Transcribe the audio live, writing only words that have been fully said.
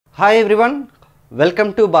Hi everyone, welcome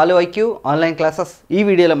to Balu IQ online classes. ఈ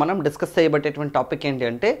వీడియోలో మనం డిస్కస్ చేయబట్టేటువంటి టాపిక్ ఏంటి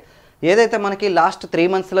అంటే ఏదైతే మనకి లాస్ట్ 3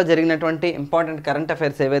 monthsలో జరిగినటువంటి ఇంపార్టెంట్ కరెంట్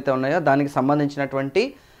అఫైర్స్ ఏవైతే ఉన్నాయో దానికి సంబంధించినటువంటి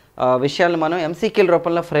విషయాలు మనం MCQల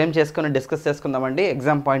రూపంలో ఫ్రేమ్ చేసుకొని డిస్కస్ చేసుకుందామండి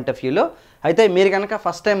ఎగ్జామ్ పాయింట్ ఆఫ్ వ్యూలో. అయితే మీరు కనుక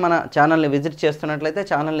ఫస్ట్ టైం మన ఛానల్ని విజిట్ చేస్తున్నట్లయితే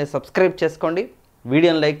ఛానల్ని సబ్స్క్రైబ్ చేసుకోండి,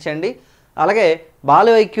 వీడియోని లైక్ చేయండి. అలాగే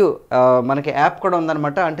బాలు ఐక్యూ మనకి యాప్ కూడా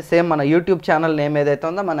ఉందన్నమాట. అంటే సేమ్ మన యూట్యూబ్ ఛానల్ నేమ్ ఏదైతే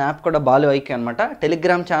ఉందో మన యాప్ కూడా బాలు ఐక్యూ అనమాట.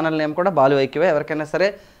 టెలిగ్రామ్ ఛానల్ నేమ్ కూడా బాలు ఐక్యూ. ఎవరికైనా సరే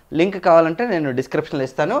లింక్ కావాలంటే నేను డిస్క్రిప్షన్లో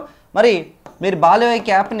ఇస్తాను. మరి మీరు బాలు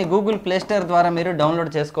ఐక్యూ యాప్ని గూగుల్ ప్లే స్టోర్ ద్వారా మీరు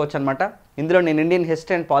డౌన్లోడ్ చేసుకోవచ్చు అనమాట. ఇందులో నేను ఇండియన్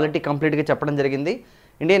హిస్టరీ అండ్ పాలిటీ కంప్లీట్గా చెప్పడం జరిగింది.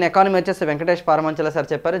 ఇండియన్ ఎకానమీ వచ్చేసి వెంకటేష్ పారమంచల సార్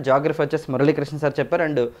చెప్పారు, జాగ్రఫీ వచ్చేసి మురళీకృష్ణ సార్ చెప్పారు.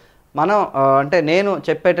 అండ్ మనం అంటే నేను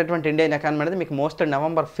చెప్పేటటువంటి ఇండియన్ ఎకానమీ అనేది మీకు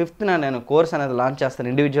November 5th నేను కోర్స్ అనేది లాంచ్ చేస్తాను,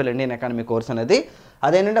 ఇండివిజువల్ ఇండియన్ ఎకానమీ కోర్స్ అనేది.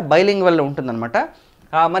 అదేంటంటే బైలింగ్వల్ ఉంటుందన్నమాట.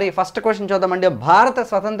 మరి ఫస్ట్ క్వశ్చన్ చూద్దామండి. భారత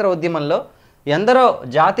స్వతంత్ర ఉద్యమంలో ఎందరో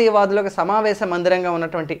జాతీయవాదులకు సమావేశ మందిరంగా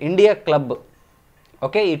ఉన్నటువంటి ఇండియా క్లబ్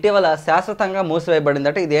ఇటీవల శాశ్వతంగా మూసివేయబడింది.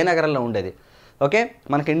 అంటే ఇది ఏ నగరంలో ఉండేది?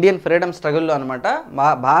 మనకి ఇండియన్ ఫ్రీడమ్ స్ట్రగుల్లో అనమాట.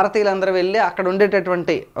 భారతీయులందరూ వెళ్ళి అక్కడ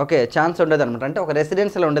ఉండేటటువంటి ఛాన్స్ ఉండేది అనమాట. అంటే ఒక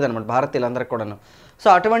రెసిడెన్సీలో ఉండేది అనమాట భారతీయులందరికీ కూడాను. సో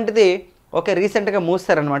అటువంటిది రీసెంట్గా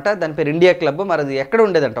మూసారనమాట. దాని పేరు ఇండియా క్లబ్. మరి అది ఎక్కడ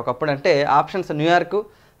ఉండేదంట ఒకప్పుడు? అంటే options New York,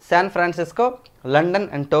 San Francisco, London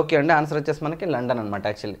and Tokyo అండి. ఆన్సర్ వచ్చేసి మనకి లండన్ అనమాట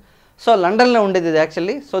యాక్చువల్లీ. సో లండన్లో ఉండేది ఇది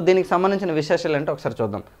యాక్చువల్లీ. సో దీనికి సంబంధించిన విశేషాలు అంటే ఒకసారి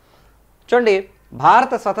చూద్దాం. చూడండి,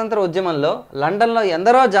 భారత స్వతంత్ర ఉద్యమంలో లండన్లో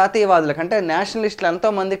ఎందరో జాతీయవాదులకు అంటే నేషనలిస్టులు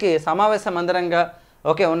ఎంతోమందికి సమావేశ మందిరంగా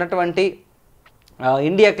ఉన్నటువంటి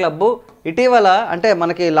ఇండియా క్లబ్బు ఇటీవల అంటే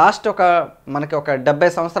మనకి లాస్ట్ ఒక 70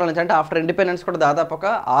 సంవత్సరాల నుంచి, అంటే ఆఫ్టర్ ఇండిపెండెన్స్ కూడా దాదాపు ఒక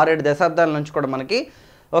 6-7 దశాబ్దాల నుంచి కూడా మనకి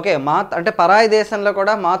అంటే పరాయి దేశంలో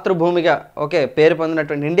కూడా మాతృభూమిగా పేరు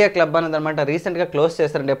పొందినటువంటి ఇండియా క్లబ్ అనేది అనమాట రీసెంట్గా క్లోజ్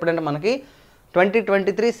చేస్తారండి. ఎప్పుడంటే మనకి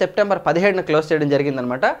 2023 September 17న క్లోజ్ చేయడం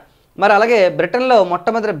జరిగిందనమాట. మరి అలాగే బ్రిటన్లో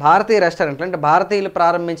మొట్టమొదటి భారతీయ రెస్టారెంట్లు, అంటే భారతీయులు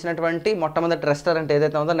ప్రారంభించినటువంటి మొట్టమొదటి రెస్టారెంట్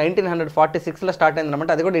ఏదైతే ఉందో 1946లో స్టార్ట్ అయింది అనమాట.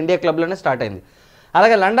 అది కూడా ఇండియా క్లబ్లోనే స్టార్ట్ అయింది.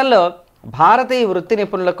 అలాగే లండన్లో భారతీయ వృత్తి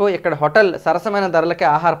నిపుణులకు ఇక్కడ హోటల్ సరసమైన ధరలకే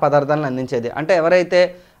ఆహార పదార్థాలను అందించేది. అంటే ఎవరైతే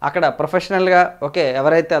అక్కడ ప్రొఫెషనల్గా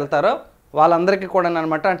ఎవరైతే వెళ్తారో వాళ్ళందరికీ కూడా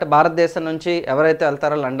అనమాట, అంటే భారతదేశం నుంచి ఎవరైతే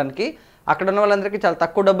వెళ్తారో లండన్కి అక్కడ ఉన్న వాళ్ళందరికీ చాలా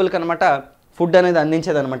తక్కువ డబ్బులకి అనమాట ఫుడ్ అనేది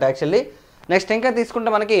అందించేది అనమాట యాక్చువల్లీ. నెక్స్ట్ ఇంకా తీసుకుంటే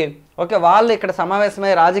మనకి వాళ్ళు ఇక్కడ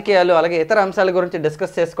సమావేశమై రాజకీయాలు అలాగే ఇతర అంశాల గురించి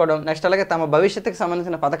డిస్కస్ చేసుకోవడం, నెక్స్ట్ అలాగే తమ భవిష్యత్తుకి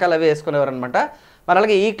సంబంధించిన పథకాలు అవి వేసుకునేవారు అనమాట. మరి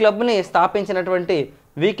అలాగే ఈ క్లబ్ని స్థాపించినటువంటి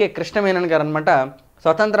వికే కృష్ణమేనన్ గారు అనమాట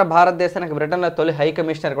స్వతంత్ర భారతదేశానికి బ్రిటన్లో తొలి హై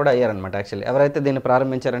కమిషనర్ కూడా అయ్యారనమాట యాక్చువల్లీ. ఎవరైతే దీన్ని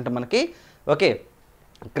ప్రారంభించారంటే మనకి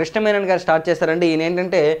కృష్ణమేనన్ గారు స్టార్ట్ చేశారండి. ఈయన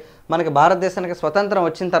ఏంటంటే మనకి భారతదేశానికి స్వతంత్రం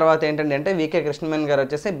వచ్చిన తర్వాత ఏంటంటే వికే కృష్ణమేనన్ గారు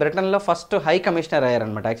వచ్చేసి బ్రిటన్లో ఫస్ట్ హై కమిషనర్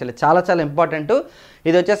అయ్యారనమాట యాక్చువల్లీ. చాలా చాలా ఇంపార్టెంట్.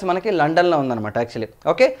 ఇది వచ్చేసి మనకి లండన్లో ఉందన్నమాట యాక్చువల్లీ.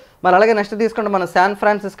 మరి అలాగే నెక్స్ట్ తీసుకుంటే మనం శాన్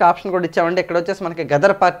ఫ్రాన్సిస్కో ఆప్షన్ కూడా ఇచ్చామంటే ఇక్కడ వచ్చేసి మనకి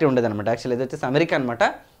గదర్ పార్టీ ఉండేదన్నమాట యాక్చువల్లీ. ఇది వచ్చేసి అమెరికా అనమాట.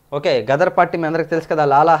 గదర్ పార్టీ మీ అందరికీ తెలుసు కదా,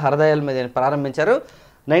 లాలా హర్దయాల్ మీద ప్రారంభించారు.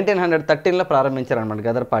 1913లో ప్రారంభించారు అనమాట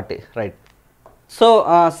Gaddar party, right. So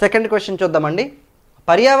second question చూద్దామండి.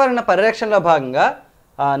 పర్యావరణ పరిరక్షణలో భాగంగా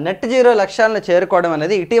నెట్ జీరో లక్ష్యాలను చేరుకోవడం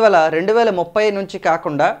అనేది ఇటీవల 2030 నుంచి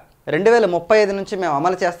కాకుండా 2035 నుంచి మేము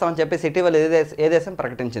అమలు చేస్తామని చెప్పేసి ఇటీవల ఏ దేశం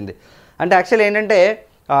ప్రకటించింది? అంటే యాక్చువల్లీ ఏంటంటే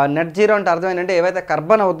నెట్ జీరో అంటే అర్థం ఏంటంటే ఏవైతే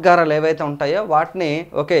కర్బన ఉద్గారాలు ఏవైతే ఉంటాయో వాటిని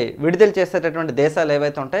విడుదల చేసేటటువంటి దేశాలు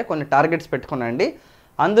ఏవైతే ఉంటాయో కొన్ని టార్గెట్స్ పెట్టుకున్నాయండి.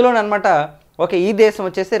 అందులోనమాట ఈ దేశం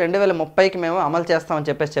వచ్చేసి 2030కి మేము అమలు చేస్తామని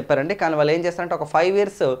చెప్పేసి చెప్పారండి. కానీ వాళ్ళు ఏం చేస్తారంటే ఒక 5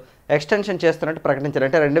 years ఎక్స్టెన్షన్ చేస్తున్నట్టు ప్రకటించారు.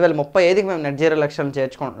 అంటే 2035కి మేము నెట్ జీరో లక్ష్యాలను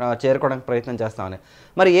చేరుకోవడానికి ప్రయత్నం చేస్తామని.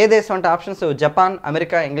 మరి ఏ దేశం అంటే options Japan,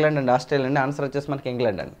 America, England and Australia అండి. ఆన్సర్ వచ్చేసి మనకి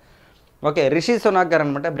ఇంగ్లాండ్ అండి. రిషి సునాక్ గారు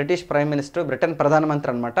అనమాట బ్రిటిష్ ప్రైమ్ మినిస్టర్, బ్రిటన్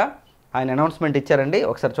ప్రధానమంత్రి అనమాట. ఆయన అనౌన్స్మెంట్ ఇచ్చారండి.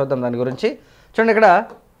 ఒకసారి చూద్దాం దాని గురించి. చూడండి ఇక్కడ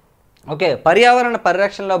పర్యావరణ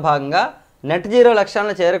పరిరక్షణలో భాగంగా నెట్ జీరో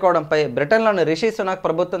లక్ష్యాలను చేరుకోవడంపై బ్రిటన్లోని రిషి సునాక్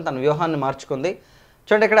ప్రభుత్వం తన వ్యూహాన్ని మార్చుకుంది.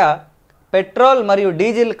 చూడండి ఇక్కడ పెట్రోల్ మరియు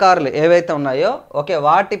డీజిల్ కార్లు ఏవైతే ఉన్నాయో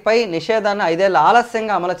వాటిపై నిషేధాన్ని 5 ఏళ్ళ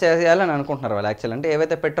ఆలస్యంగా అమలు చేయాలని అనుకుంటున్నారు వాళ్ళు యాక్చువల్. అంటే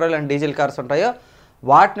ఏవైతే పెట్రోల్ అండ్ డీజిల్ కార్స్ ఉంటాయో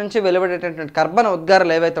వాటి నుంచి వెలువడేటటువంటి కర్బన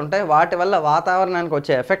ఉద్గారాలు ఏవైతే ఉంటాయో వాటి వల్ల వాతావరణానికి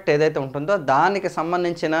వచ్చే ఎఫెక్ట్ ఏదైతే ఉంటుందో దానికి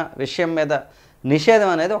సంబంధించిన విషయం మీద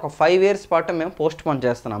నిషేధం అనేది ఒక 5 years పాటు మేము పోస్ట్ పోన్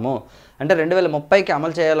చేస్తున్నాము. అంటే 2030కి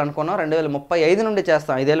అమలు చేయాలనుకున్నాం, 2035 నుండి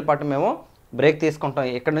చేస్తాం. 5 ఏళ్ళ పాటు మేము బ్రేక్ తీసుకుంటాం,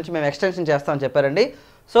 ఇక్కడ నుంచి మేము ఎక్స్టెన్షన్ చేస్తామని చెప్పారండి.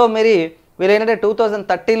 సో వీళ్ళు ఏంటంటే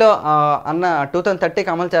 2030లో 2030కి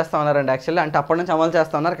అమలు చేస్తామన్నారండి యాక్చువల్లీ. అంటే అప్పటి నుంచి అమలు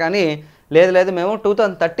చేస్తున్నారు. కానీ లేదు మేము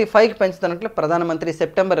 2035కి పెంచుతున్నట్లు ప్రధానమంత్రి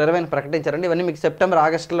September 20ని ప్రకటించారండి. ఇవన్నీ మీకు సెప్టెంబర్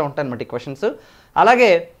ఆగస్టులో ఉంటాయన్నమాట ఈ క్వశ్చన్స్.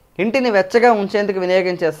 అలాగే ఇంటిని వెచ్చగా ఉంచేందుకు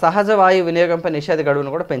వినియోగించే సహజ వాయు వినియోగంపై నిషేధ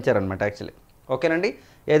గడువును కూడా పెంచారనమాట యాక్చువల్లీ. ఓకేనండి.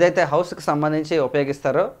 ఏదైతే హౌస్కి సంబంధించి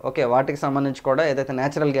ఉపయోగిస్తారో వాటికి సంబంధించి కూడా ఏదైతే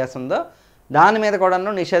న్యాచురల్ గ్యాస్ ఉందో దాని మీద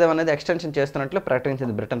కూడాను నిషేధం అనేది ఎక్స్టెన్షన్ చేస్తున్నట్లు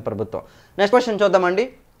ప్రకటించింది బ్రిటన్ ప్రభుత్వం. నెక్స్ట్ క్వశ్చన్ చూద్దామండి.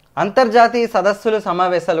 అంతర్జాతీయ సదస్సులు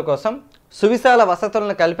సమావేశాల కోసం సువిశాల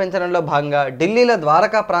వసతులను కల్పించడంలో భాగంగా ఢిల్లీలో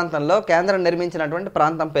ద్వారకా ప్రాంతంలో కేంద్రం నిర్మించినటువంటి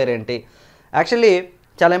ప్రాంతం పేరేంటి? యాక్చువల్లీ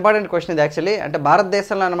చాలా ఇంపార్టెంట్ క్వశ్చన్ ఇది. యాక్చువల్లీ అంటే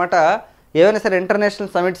భారతదేశంలో అనమాట ఏవైనా సరే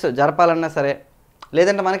ఇంటర్నేషనల్ సమిట్స్ జరపాలన్నా సరే,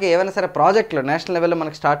 లేదంటే మనకి ఏవైనా సరే ప్రాజెక్టులు నేషనల్ లెవెల్లో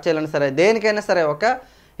మనకి స్టార్ట్ చేయాలన్నా సరే, దేనికైనా సరే ఒక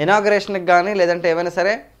ఇనాగరేషన్కి కానీ లేదంటే ఏవైనా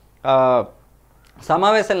సరే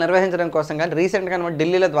సమావేశాలు నిర్వహించడం కోసం కానీ రీసెంట్గా అనమాట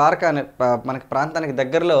ఢిల్లీలో ద్వారకా మనకి ప్రాంతానికి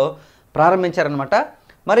దగ్గరలో ప్రారంభించారనమాట.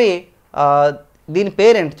 మరి దీని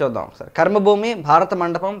పేరేంటి చూద్దాం ఒకసారి. కర్మభూమి, భారత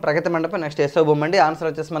మండపం, ప్రగతి మండపం, నెక్స్ట్ యశోభూమి అండి. ఆన్సర్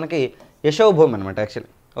వచ్చేసి మనకి యశోభూమి అనమాట యాక్చువల్లీ.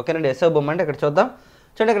 ఓకేనండి, యశోభూమి అంటే ఇక్కడ చూద్దాం.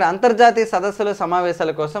 చూడండి, ఇక్కడ అంతర్జాతీయ సదస్సులు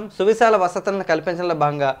సమావేశాల కోసం సువిశాల వసతులను కల్పించడంలో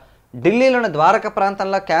భాగంగా ఢిల్లీలోని ద్వారక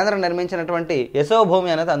ప్రాంతంలో కేంద్రం నిర్మించినటువంటి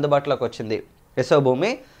యశోభూమి అనేది అందుబాటులోకి వచ్చింది.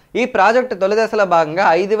 యశోభూమి ఈ ప్రాజెక్టు తొలి దశలో భాగంగా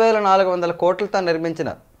 5,400 కోట్లతో నిర్మించిన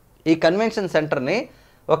ఈ కన్వెన్షన్ సెంటర్ని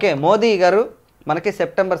మోదీ గారు మనకి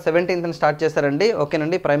సెప్టెంబర్ 17th స్టార్ట్ చేశారండి.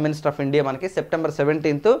 ఓకేనండి, ప్రైమ్ మినిస్టర్ ఆఫ్ ఇండియా మనకి సెప్టెంబర్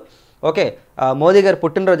 17th. మోదీ గారు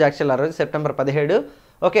పుట్టినరోజు యాక్చువల్ ఆ రోజు సెప్టెంబర్ 17.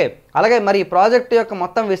 అలాగే మరి ఈ ప్రాజెక్టు యొక్క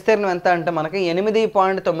మొత్తం విస్తీర్ణం ఎంత అంటే మనకి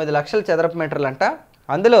 8.9 లక్షల చదరపు మీటర్లు అంట.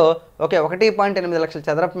 అందులో 1.8 లక్షల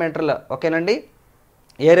చదరపు మీటర్లు ఓకేనండి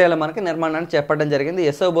ఏరియాలో మనకి నిర్మాణాన్ని చేపట్టడం జరిగింది.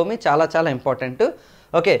 యశోభూమి చాలా చాలా ఇంపార్టెంట్.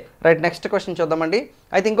 రైట్, నెక్స్ట్ క్వశ్చన్ చూద్దామండి.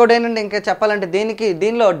 అయితే ఇంకోటి ఏంటంటే ఇంకా చెప్పాలంటే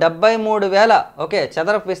దీనిలో 73,000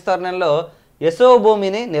 చదరపు విస్తీర్ణంలో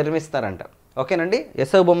యశోభూమిని నిర్మిస్తారంట. ఓకేనండి,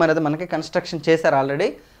 యశోభూమి అనేది మనకి కన్స్ట్రక్షన్ చేశారు ఆల్రెడీ.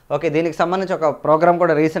 దీనికి సంబంధించి ఒక ప్రోగ్రామ్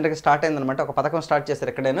కూడా రీసెంట్గా స్టార్ట్ అయిందనమాట. ఒక పథకం స్టార్ట్ చేశారు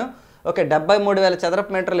ఎక్కడైనా. 73,000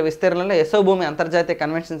 చదరపు మీటర్ల విస్తీర్ణంలో యశోభూమి అంతర్జాతీయ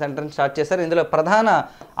కన్వెన్షన్ సెంటర్ని స్టార్ట్ చేశారు. ఇందులో ప్రధాన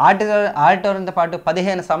ఆడిటోరియంతో పాటు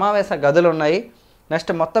 15 సమావేశ గదులు ఉన్నాయి.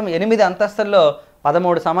 నెక్స్ట్ మొత్తం 8 అంతస్తుల్లో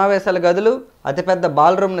 13 సమావేశాల గదులు, అతిపెద్ద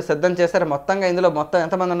బాల్ రూమ్ని సిద్ధం చేశారు. మొత్తంగా ఇందులో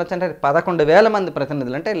ఎంతమంది ఉండొచ్చు అంటే 11,000 మంది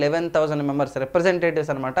ప్రతినిధులు, అంటే 11,000 మెంబర్స్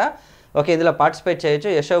రిప్రజెంటేటివ్స్ అనమాట. ఇందులో పార్టిసిపేట్ చేయొచ్చు.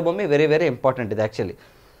 యశోభూమి వెరీ వెరీ ఇంపార్టెంట్ ఇది యాక్చువల్లీ.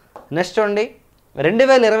 నెక్స్ట్ చూడండి,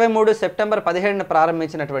 2023 సెప్టెంబర్ 17న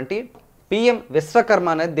ప్రారంభించినటువంటి పిఎం విశ్వకర్మ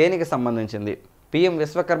అనేది దేనికి సంబంధించింది? పిఎం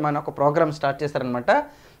విశ్వకర్మ అనే ఒక ప్రోగ్రామ్ స్టార్ట్ చేశారనమాట.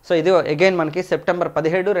 సో ఇది అగైన్ మనకి సెప్టెంబర్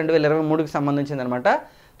 17, 2023కి సంబంధించింది అనమాట.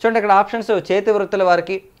 చూడండి, ఇక్కడ ఆప్షన్స్ చేతి వృత్తుల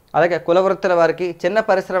వారికి, అలాగే కుల వృత్తుల వారికి, చిన్న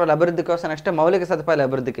పరిశ్రమల అభివృద్ధి కోసం, నెక్స్ట్ మౌలిక సదుపాయాల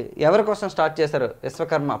అభివృద్ధికి ఎవరి కోసం స్టార్ట్ చేశారు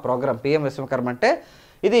విశ్వకర్మ ప్రోగ్రామ్? పిఎం విశ్వకర్మ అంటే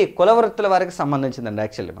ఇది కుల వృత్తుల వారికి సంబంధించిందండి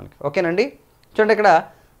యాక్చువల్లీ మనకి. ఓకేనండి, చూడండి ఇక్కడ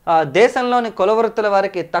దేశంలోని కుల వృత్తుల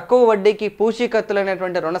వారికి తక్కువ వడ్డీకి పూచీకత్తులు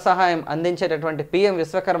అనేటువంటి రుణ సహాయం అందించేటటువంటి పిఎం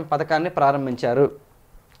విశ్వకర్మ పథకాన్ని ప్రారంభించారు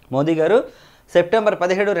మోదీ గారు సెప్టెంబర్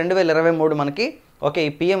 17, 2023 మనకి ఈ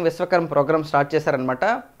పిఎం విశ్వకర్మ ప్రోగ్రామ్ స్టార్ట్ చేశారనమాట.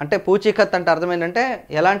 అంటే పూచీకత్ అంటే అర్థం ఏంటంటే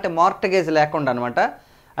ఎలాంటి మార్టగేజ్ లేకుండా అనమాట.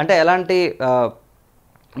 అంటే ఎలాంటి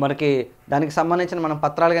మనకి దానికి సంబంధించిన మనం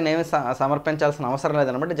పత్రాలుగా ఏమి సమర్పించాల్సిన అవసరం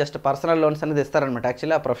లేదనమాట. జస్ట్ పర్సనల్ లోన్స్ అనేది ఇస్తారనమాట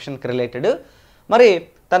యాక్చువల్లీ ఆ ప్రొఫెషన్కి రిలేటెడ్. మరి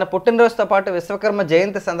తన పుట్టినరోజుతో పాటు విశ్వకర్మ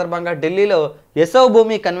జయంతి సందర్భంగా ఢిల్లీలో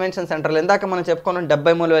యశోభూమి కన్వెన్షన్ సెంటర్లో ఇందాక మనం చెప్పుకున్నాం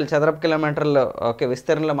 73,000 చదరపు కిలోమీటర్లు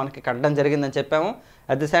విస్తీర్ణంలో మనకి కట్టడం జరిగిందని చెప్పాము.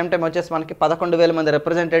 అట్ ది సేమ్ టైం వచ్చేసి మనకి 11,000 మంది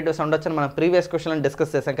రిప్రజెంటేటివ్స్ ఉండొచ్చని మనం ప్రీవియస్ క్వశ్చన్లో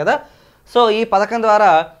డిస్కస్ చేశాం కదా. సో ఈ పథకం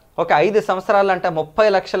ద్వారా 5 సంవత్సరాలు అంటే 30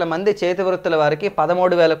 లక్షల మంది చేతి వృత్తుల వారికి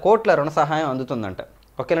 13,000 కోట్ల రుణ సహాయం అందుతుందంట.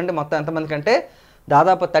 ఓకేనండి, మొత్తం ఎంతమంది కంటే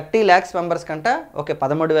దాదాపు 30 lakhs మెంబర్స్ కంట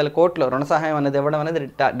 13,000 కోట్లు రుణ సహాయం అనేది ఇవ్వడం అనేది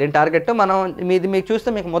దీని టార్గెట్. మనం మీకు చూస్తే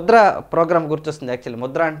మీకు ముద్ర ప్రోగ్రామ్ గుర్తొస్తుంది యాక్చువల్లీ.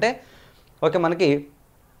 ముద్ర అంటే మనకి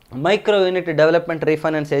micro unit development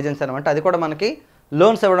refinance agency అనమాట. అది కూడా మనకి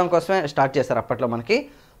లోన్స్ ఇవ్వడం కోసమే స్టార్ట్ చేశారు అప్పట్లో మనకి.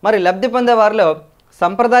 మరి లబ్ధి పొందే వారిలో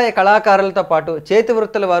సంప్రదాయ కళాకారులతో పాటు చేతి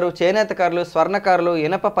వృత్తుల వారు, చేనేతకారులు, స్వర్ణకారులు,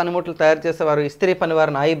 ఇనప పనిముట్లు తయారు చేసేవారు, ఇస్త్రీ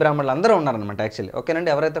పనివారు, నాయి బ్రాహ్మణులు అందరూ ఉన్నారనమాట యాక్చువల్లీ. ఓకేనండి,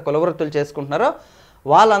 ఎవరైతే కుల వృత్తులు చేసుకుంటున్నారో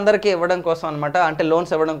వాళ్ళందరికీ ఇవ్వడం కోసం అనమాట. అంటే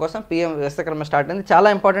లోన్స్ ఇవ్వడం కోసం పిఎం విశ్వకర్మ స్టార్ట్ అయింది. చాలా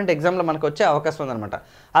ఇంపార్టెంట్, ఎగ్జామ్లో మనకు వచ్చే అవకాశం ఉందన్నమాట.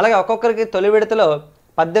 అలాగే ఒక్కొక్కరికి తొలి విడతలో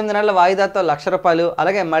 18 నెలల వాయిదాతో ₹1,00,000,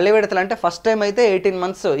 అలాగే మళ్ళీ విడతలు అంటే ఫస్ట్ టైం అయితే 18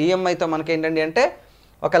 months ఈఎంఐతో మనకి ఏంటంటే అంటే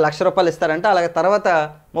 ₹1,00,000 ఇస్తారంట. అలాగే తర్వాత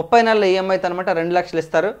 30 నెలల ఈఎంఐతో అనమాట 2 లక్షలు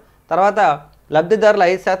ఇస్తారు. తర్వాత లబ్ధిదారులు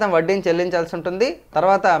 5% వడ్డీని చెల్లించాల్సి ఉంటుంది.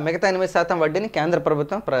 తర్వాత మిగతా 8% వడ్డీని కేంద్ర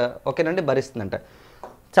ప్రభుత్వం ఓకేనండి భరిస్తుందంట.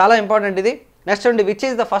 చాలా ఇంపార్టెంట్ ఇది. నెక్స్ట్ అండి, which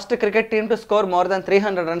is the first cricket team to score more than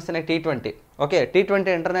 300 runs in T20?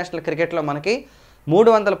 T20 international క్రికెట్లో మనకి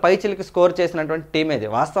 300 పైచిలకి స్కోర్ చేసినటువంటి టీం ఇది.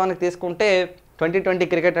 వాస్తవానికి తీసుకుంటే 2020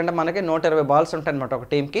 క్రికెట్ అంటే మనకి 120 balls ఉంటాయి అనమాట ఒక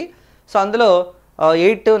టీంకి. సో అందులో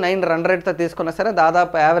 8-9 రన్ రేట్తో తీసుకున్నా సరే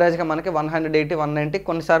దాదాపు యావరేజ్గా మనకి 180, 190,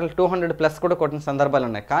 కొన్నిసార్లు 200+ కూడా కొట్టిన సందర్భాలు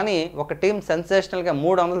ఉన్నాయి. కానీ ఒక టీం సెన్సేషనల్గా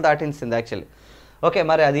 300 దాటించింది యాక్చువల్లీ.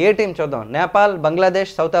 మరి అది ఏ టీం చూద్దాం. Nepal,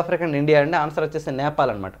 Bangladesh, south Africa and India అండి. ఆన్సర్ వచ్చేసి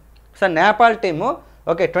నేపాల్ అనమాట. సో నేపాల్ టీము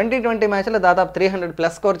 2020 మ్యాచ్లో దాదాపు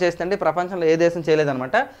 300+ స్కోర్ చేస్తుంది. ప్రపంచంలో ఏ దేశం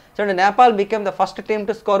చేయలేదన్నమాట. చూడండి, Nepal became the first team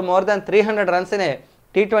to score more than 300 runs in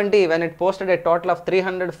T20 when it posted a total of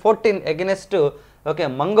 314 against okay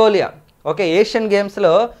Mongolia. Okay Asian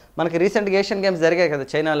గేమ్స్లో మనకి రీసెంట్గా ఏషియన్ గేమ్స్ జరిగాయి కదా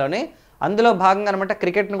చైనాలోని, అందులో భాగంగా అనమాట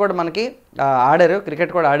క్రికెట్ని కూడా మనకి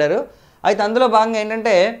క్రికెట్ కూడా ఆడారు. అయితే అందులో భాగంగా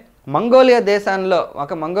ఏంటంటే మంగోలియా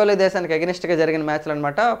దేశానికి అగెనిస్ట్గా జరిగిన మ్యాచ్లు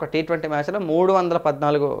అనమాట. ఒక T20 మ్యాచ్లో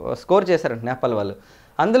 314 స్కోర్ చేశారంట నేపాల్ వాళ్ళు.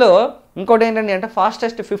 అందులో ఇంకోటి ఏంటంటే అంటే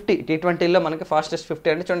ఫాస్టెస్ట్ 50 T20లో మనకి ఫాస్టెస్ట్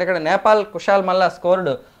 50 అంటే చూడండి ఇక్కడ నేపాల్ కుషాల్ మల్లా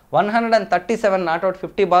స్కోర్డ్ 137 నాట్అవుట్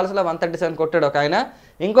 50 బాల్స్లో 137 కొట్టాడు ఒక ఆయన.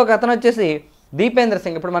 ఇంకొక అతను వచ్చేసి దీపేంద్ర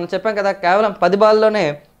సింగ్. ఇప్పుడు మనం చెప్పాం కదా కేవలం 10 బాల్లోనే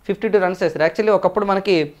 52 రన్స్ చేశారు. యాక్చువల్లీ ఒకప్పుడు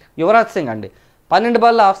మనకి యువరాజ్ సింగ్ అండి 12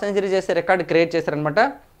 బాల్లో హాఫ్ సెంచరీ చేసే రికార్డు క్రియేట్ చేశారనమాట.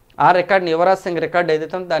 ఆ రికార్డ్ని యువరాజ్ సింగ్ రికార్డ్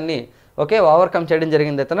ఏదైతే దాన్ని ఓవర్కమ్ చేయడం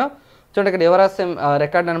జరిగింది అతను. చూడండి ఇక్కడ యువరాజ్ సింగ్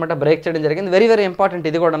రికార్డ్ అనమాట బ్రేక్ చేయడం జరిగింది. వెరీ వెరీ ఇంపార్టెంట్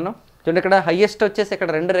ఇది కూడాను. చూడండి ఇక్కడ హైయెస్ట్ వచ్చేసి ఇక్కడ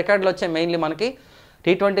 2 రికార్డులు వచ్చాయి మెయిన్లీ మనకి.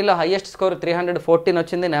 T20లో హైయెస్ట్ స్కోర్ 314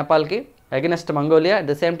 వచ్చింది నేపాల్కి against Mongolia. At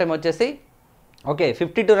the same time వచ్చేసి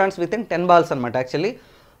 52 రన్స్ విత్ ఇన్ 10 బాల్స్ అనమాట. యాక్చువల్లీ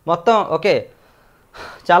మొత్తం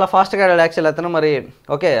చాలా ఫాస్ట్గా ఆడాడు యాక్చువల్లీ అతను. మరి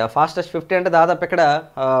ఫాస్టెస్ట్ 50 అంటే దాదాపు ఇక్కడ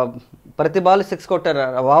ప్రతి బాల్ 6 కొట్టారు.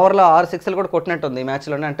 ఓవర్లో 6 6లు కూడా కొట్టినట్టుంది ఈ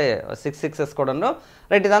మ్యాచ్లోనే, అంటే 6 6s కూడా.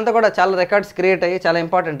 రైట్, ఇదంతా కూడా చాలా రికార్డ్స్ క్రియేట్ అయ్యి చాలా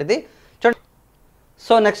ఇంపార్టెంట్ ఇది. చూడండి,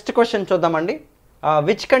 సో నెక్స్ట్ క్వశ్చన్ చూద్దామండి.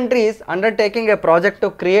 Which country is undertaking A project to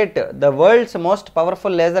create the world's most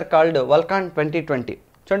powerful laser called Vulcan 2020.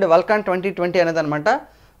 చూడండి వల్కాన్ 2020 అనేది అనమాట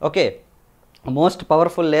మోస్ట్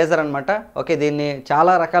పవర్ఫుల్ లేజర్ అనమాట. దీన్ని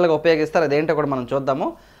చాలా రకాలుగా ఉపయోగిస్తారు, అదేంటో కూడా మనం చూద్దాము.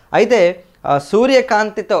 అయితే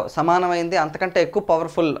సూర్యకాంతితో సమానమైంది, అంతకంటే ఎక్కువ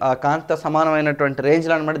పవర్ఫుల్ కాంతితో సమానమైనటువంటి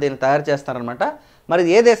రేంజ్లో అనమాట దీన్ని తయారు చేస్తారనమాట. మరి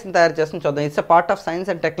ఏ దేశం తయారు చేస్తుందో చూద్దాం. It's part of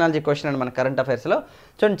science and technology question అండి మన కరెంట్ అఫైర్స్లో.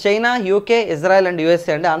 చూడండి China, UK, Israel and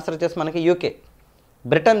USA అండి. ఆన్సర్ వచ్చేసి మనకి యూకే,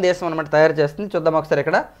 బ్రిటన్ దేశం అనమాట తయారు చేస్తుంది. చూద్దాం ఒకసారి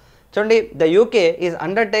ఇక్కడ. చూడండి the UK is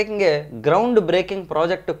undertaking A ground breaking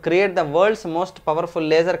project to create the world's most powerful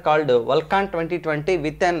laser called Vulcan 2020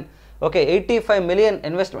 with an 85 million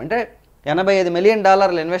investment, అంటే $85 మిలియన్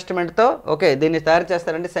ఇన్వెస్ట్మెంట్తో దీన్ని తయారు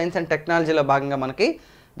చేస్తారండి సైన్స్ అండ్ టెక్నాలజీలో భాగంగా మనకి.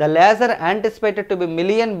 The laser anticipated to be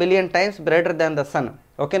billion times brighter than the sun.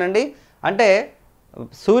 ఓకేనండి, అంటే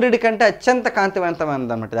సూర్యుడి కంటే అత్యంత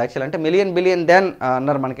కాంతివంతమైనది అనమాట యాక్చువల్, అంటే బిలియన్ దాన్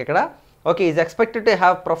అన్నారు మనకి ఇక్కడ. Is expected to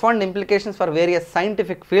have profound implications for various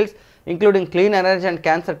scientific fields including clean energy and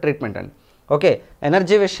cancer treatment అండి.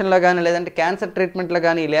 ఎనర్జీ విషయంలో కానీ లేదంటే క్యాన్సర్ ట్రీట్మెంట్లో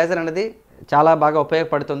కానీ ఈ లేజర్ అనేది చాలా బాగా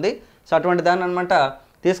ఉపయోగపడుతుంది. సో అటువంటి దాన్ని అనమాట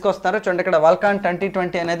తీసుకొస్తున్నారు. చూడండి ఇక్కడ వల్కాన్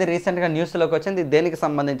 2020 అనేది రీసెంట్గా న్యూస్లోకి వచ్చింది. దేనికి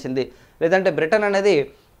సంబంధించింది, లేదంటే బ్రిటన్ అనేది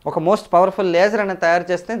ఒక మోస్ట్ పవర్ఫుల్ లేజర్ అనేది తయారు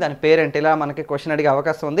చేస్తే దాని పేరేంటి, ఇలా మనకి క్వశ్చన్ అడిగే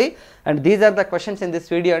అవకాశం ఉంది. And these are the questions in this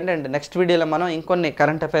video అండి. అండ్ నెక్స్ట్ వీడియోలో మనం ఇంకొన్ని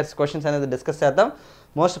కరెంట్ అఫైర్స్ క్వశ్చన్స్ అనేది డిస్కస్ చేద్దాం.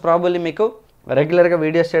 మోస్ట్ ప్రాబబ్లీ మీకు రెగ్యులర్గా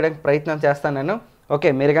వీడియోస్ చేయడానికి ప్రయత్నం చేస్తాను నేను.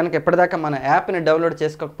 మీరు కనుక ఎప్పటిదాకా మన యాప్ని డౌన్లోడ్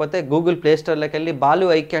చేసుకోకపోతే గూగుల్ ప్లే స్టోర్లోకి వెళ్ళి బాలు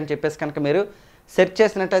ఐక్యూ అని చెప్పేసి కనుక మీరు సెర్చ్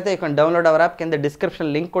చేసినట్టయితే ఇక్కడ డౌన్లోడ్ అవర్ యాప్ కింద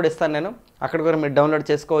డిస్క్రిప్షన్ లింక్ కూడా ఇస్తాను నేను, అక్కడ కూడా మీరు డౌన్లోడ్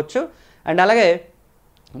చేసుకోవచ్చు. అండ్ అలాగే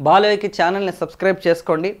బాలు ఐక్యూ ఛానల్ని సబ్స్క్రైబ్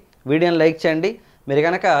చేసుకోండి, వీడియోని లైక్ చేయండి. మీరు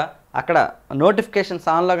కనుక అక్కడ నోటిఫికేషన్స్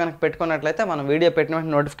ఆన్లో కనుక పెట్టుకున్నట్లయితే మనం వీడియో పెట్టిన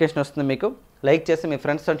వెంటనే నోటిఫికేషన్ వస్తుంది మీకు. లైక్ చేసి మీ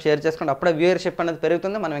ఫ్రెండ్స్తో షేర్ చేసుకోండి, అప్పుడే వ్యూయర్షిప్ అనేది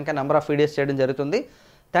పెరుగుతుంది, మనం ఇంకా నెంబర్ ఆఫ్ వీడియోస్ చేయడం జరుగుతుంది.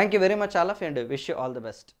 Thank you very much all of and wish you all the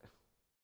best.